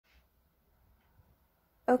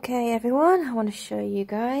Okay everyone, I want to show you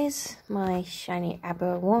guys my Shiny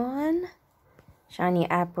Abra 1, Shiny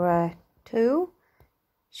Abra 2,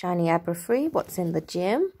 Shiny Abra 3, what's in the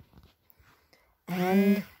gym,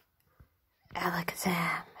 and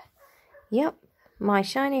Alakazam. Yep, my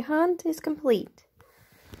shiny hunt is complete.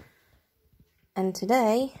 And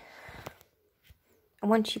today, I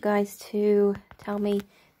want you guys to tell me,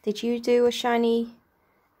 did you do a Shiny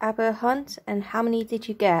Abra hunt and how many did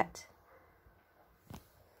you get?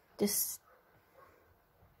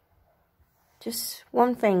 Just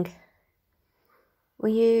one thing. Were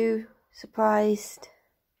you surprised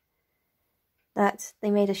that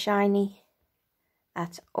they made a shiny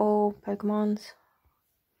at all Pokemons?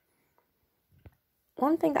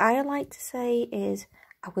 One thing I like to say is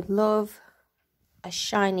I would love a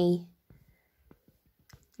shiny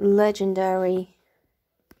legendary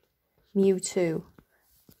Mewtwo.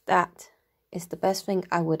 That is the best thing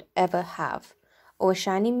I would ever have. Or a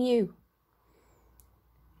shiny Mew.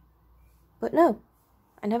 But no,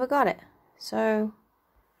 I never got it. So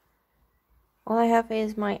all I have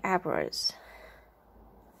is my Abras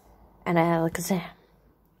and an Alakazam.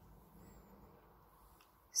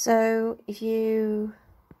 So if you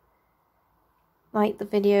like the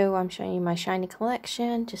video, I'm showing you my shiny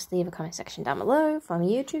collection. Just leave a comment section down below for my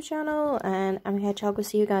YouTube channel, and I'm Hedgehog. Will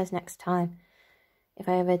see you guys next time if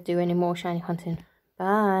I ever do any more shiny hunting.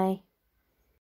 Bye.